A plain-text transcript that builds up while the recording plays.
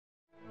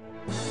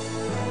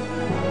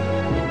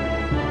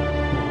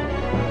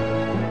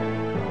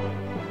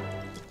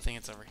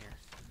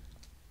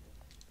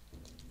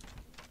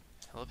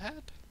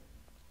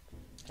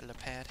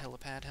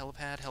helipad,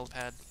 helipad,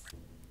 helipad.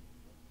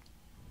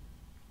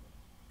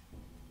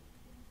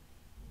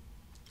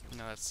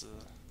 No, that's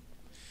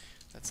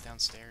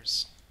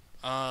downstairs.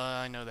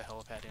 I know the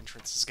helipad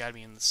entrance has got to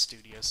be in the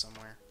studio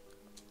somewhere.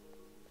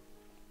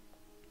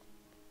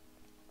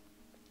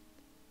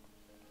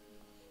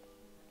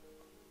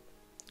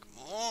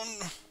 Come on.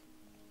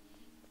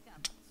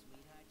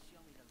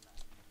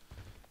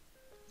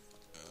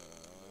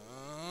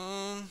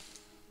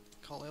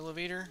 Call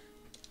elevator.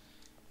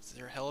 Is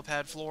there a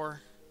helipad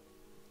floor?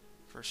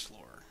 First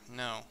floor.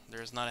 No,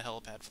 there is not a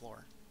helipad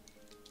floor.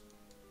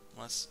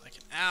 Unless I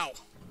can. Ow!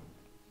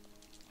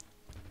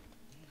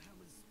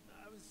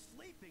 I was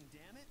sleeping,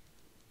 damn it.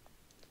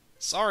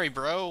 Sorry,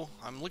 bro.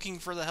 I'm looking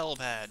for the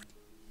helipad.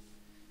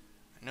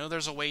 I know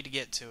there's a way to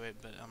get to it,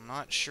 but I'm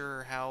not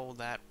sure how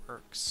that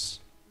works.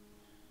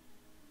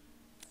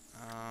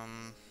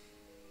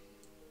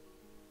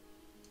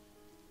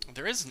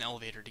 There is an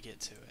elevator to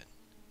get to it.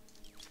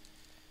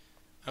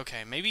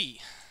 Okay,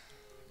 maybe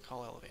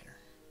call elevator.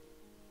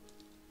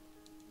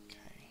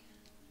 Okay.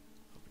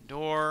 Open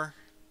door.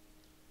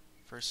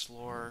 First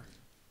floor.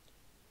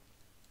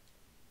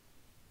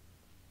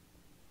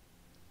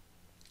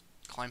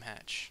 Climb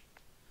hatch.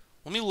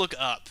 Let me look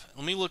up.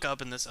 Let me look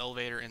up in this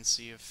elevator and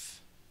see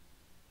if...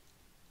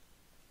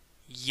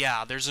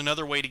 Yeah, there's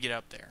another way to get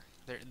up there.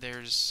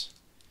 There's...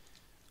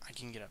 I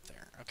can get up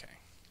there. Okay.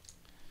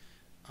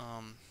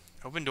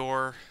 Open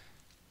door.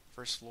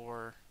 First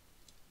floor.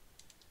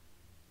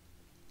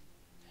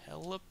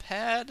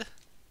 Helipad?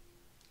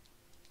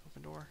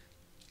 Open door.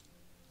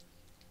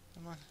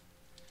 Come on.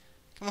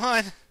 Come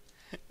on!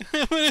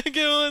 I'm gonna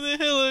go on the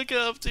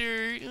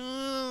helicopter!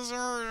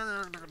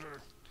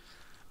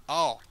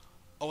 Oh.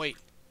 Oh, wait.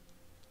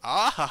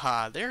 Ah, ha,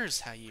 ha.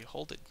 There's how you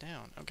hold it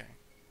down. Okay.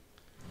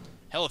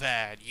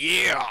 Helipad.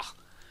 Yeah!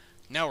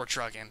 Now we're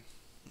trucking.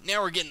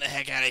 Now we're getting the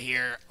heck out of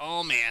here.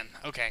 Oh, man.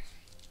 Okay.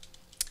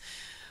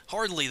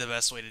 Hardly the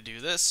best way to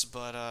do this,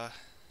 but,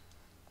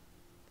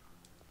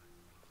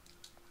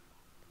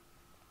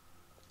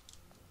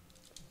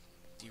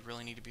 do you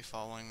really need to be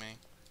following me?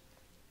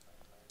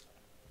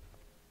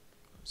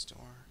 Close door.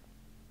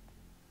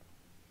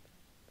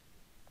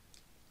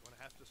 I'm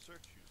gonna have to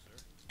search you,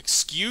 sir.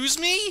 Excuse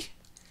me?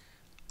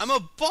 I'm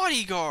a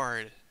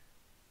bodyguard!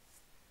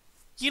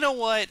 You know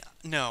what?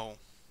 No.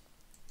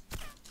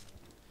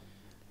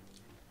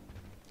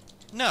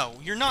 No,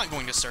 you're not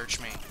going to search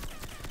me.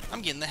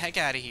 I'm getting the heck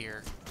out of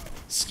here.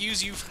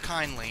 Excuse you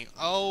kindly.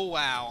 Oh,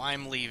 wow,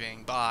 I'm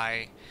leaving.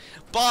 Bye.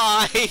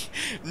 Bye!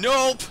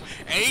 Nope!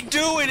 Ain't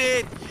doing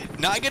it!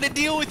 Not gonna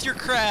deal with your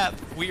crap!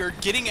 We are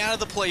getting out of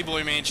the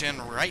Playboy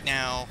Mansion right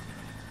now.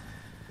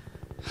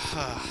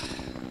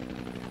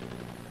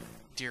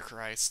 Dear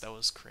Christ, that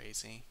was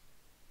crazy.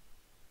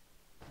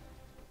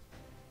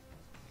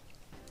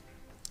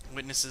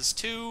 Witnesses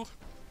 2.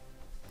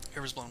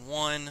 Air was blown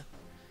 1.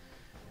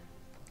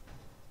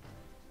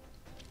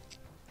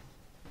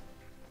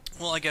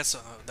 Well, I guess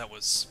that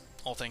was,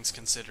 all things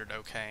considered,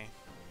 okay.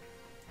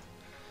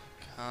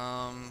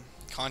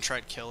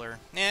 Contract killer.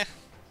 Eh.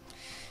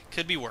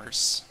 Could be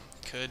worse.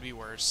 Could be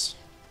worse.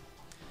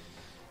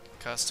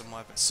 Custom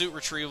weapon. Suit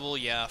retrieval,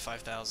 yeah,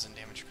 5,000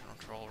 damage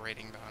control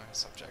rating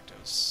bonus.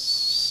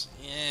 Objectives.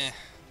 Yeah.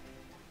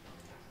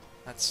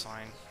 That's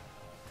fine.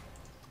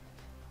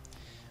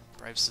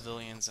 Bribe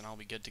civilians and I'll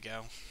be good to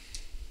go.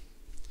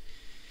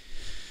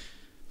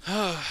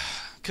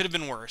 Could have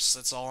been worse.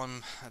 That's all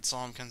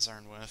I'm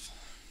concerned with.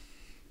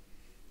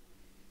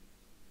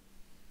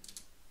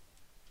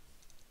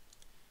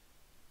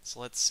 So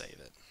let's save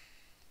it.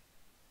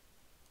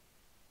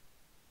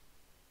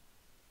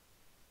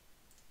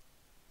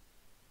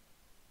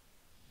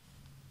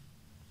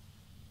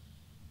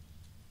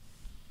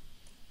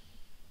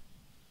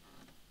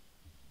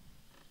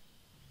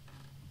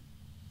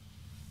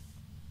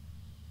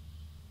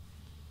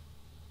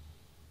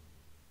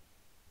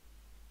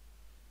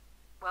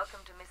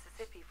 Welcome to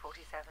Mississippi,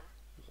 47.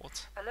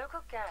 What? A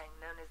local gang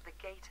known as the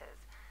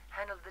Gators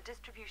handled the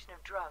distribution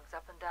of drugs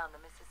up and down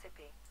the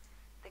Mississippi.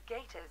 The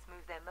Gators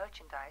move their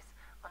merchandise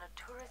on a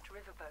tourist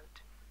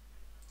riverboat.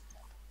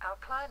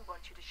 Our client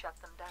wants you to shut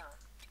them down.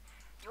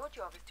 Your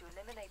job is to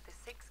eliminate the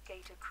 6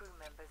 Gator crew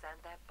members and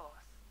their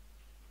boss.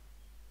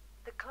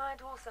 The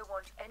client also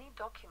wants any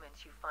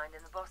documents you find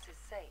in the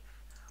boss's safe,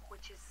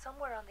 which is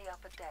somewhere on the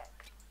upper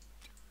deck.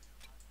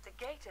 The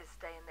Gators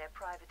stay in their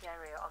private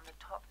area on the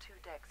top 2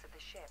 decks of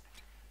the ship.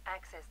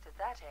 Access to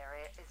that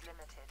area is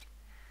limited.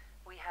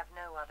 We have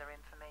no other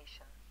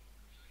information.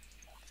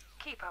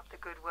 Keep up the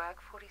good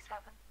work,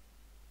 47.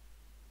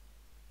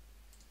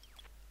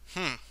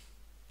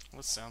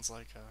 This sounds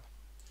like a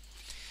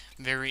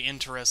very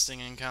interesting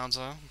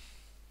encounter.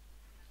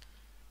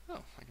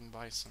 Oh, I can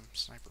buy some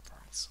sniper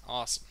parts.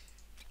 Awesome.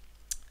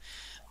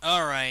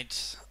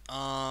 Alright,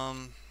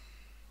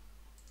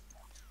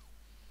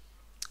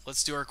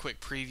 let's do our quick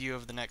preview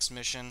of the next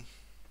mission.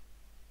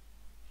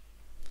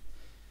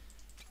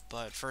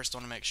 But first I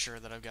want to make sure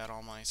that I've got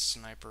all my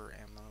sniper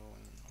ammo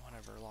and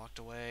whatever locked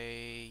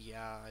away.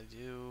 Yeah, I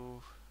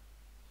do.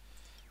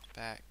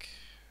 Back.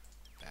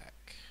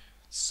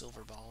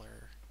 Silver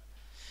baller.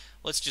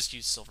 Let's just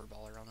use silver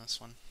baller on this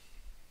one.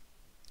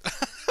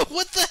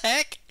 What the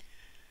heck?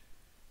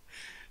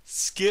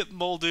 Skip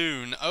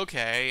Muldoon.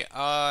 Okay.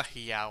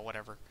 Yeah,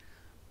 whatever.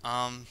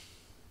 Oh.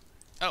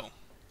 I'm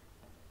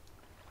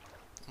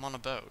on a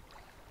boat.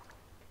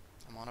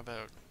 I'm on a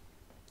boat.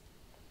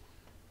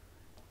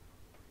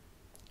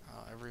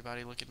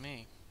 Everybody look at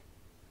me.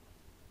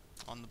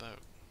 On the boat.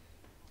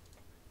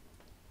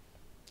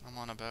 I'm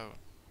on a boat.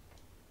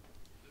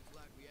 Looks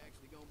like we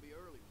actually gonna be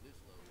early with this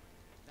load.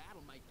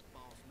 That'll make the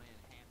boss man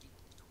happy.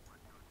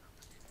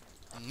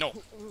 No.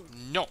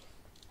 No.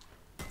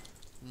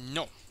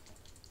 No.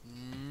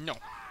 No.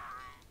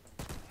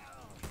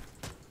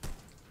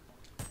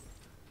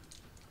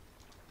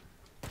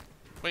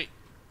 Wait.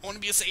 I want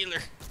to be a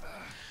sailor.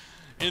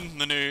 In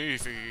the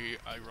Navy,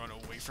 I run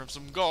away from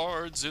some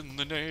guards in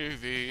the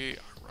Navy.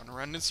 I run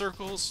around in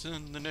circles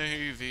in the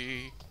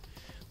Navy.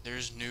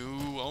 There's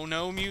new oh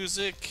no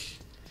music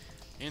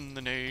in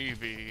the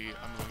Navy.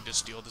 I'm going to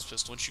steal this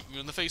pistol and shoot you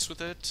in the face with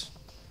it.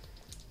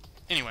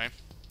 Anyway.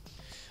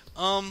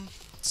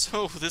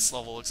 So this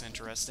level looks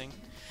interesting.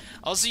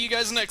 I'll see you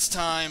guys next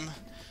time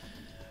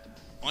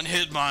on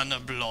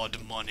Hitman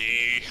Blood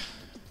Money.